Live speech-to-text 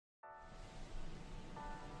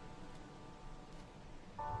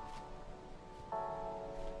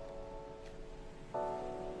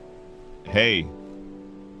Hey,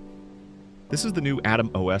 this is the new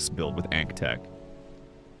AtomOS build with AnkTech.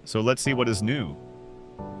 So let's see what is new.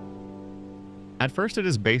 At first it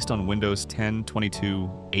is based on Windows 10 22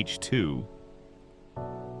 H2.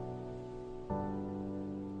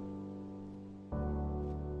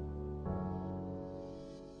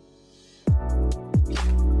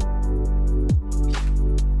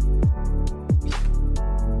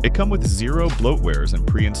 It comes with 0 bloatwares and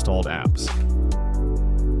pre-installed apps.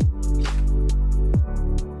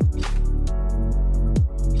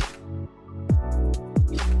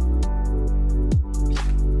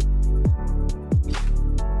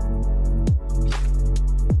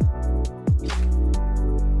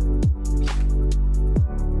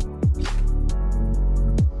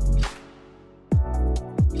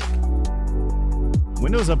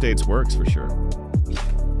 Windows Updates works for sure.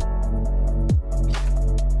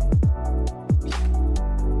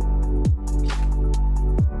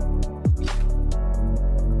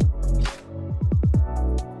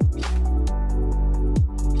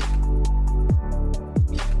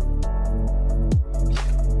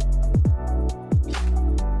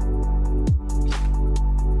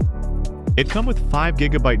 It comes with 5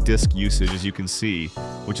 GB disk usage, as you can see,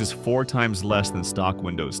 which is 4 times less than stock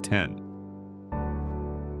Windows 10.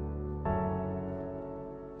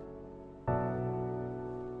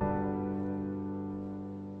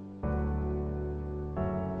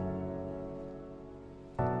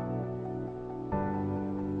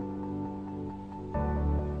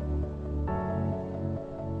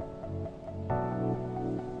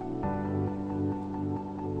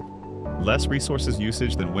 Less resources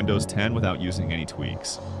usage than Windows 10 without using any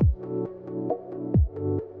tweaks.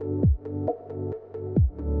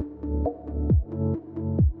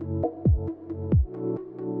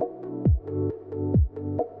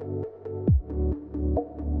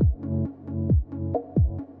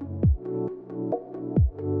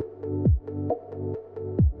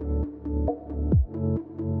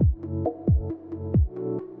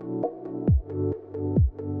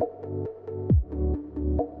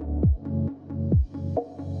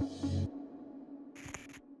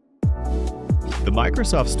 The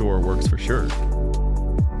Microsoft Store works for sure.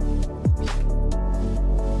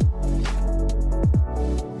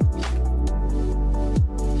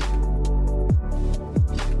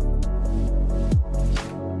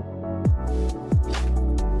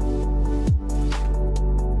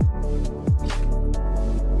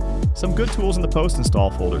 Some good tools in the post-install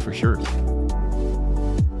folder for sure.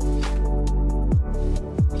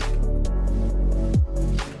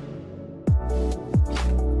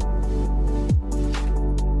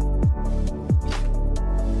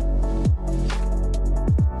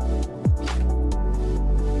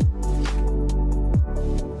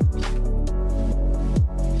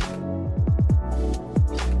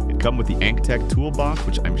 Come with the AnkTech toolbox,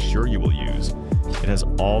 which I'm sure you will use. It has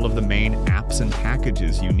all of the main apps and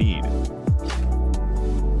packages you need.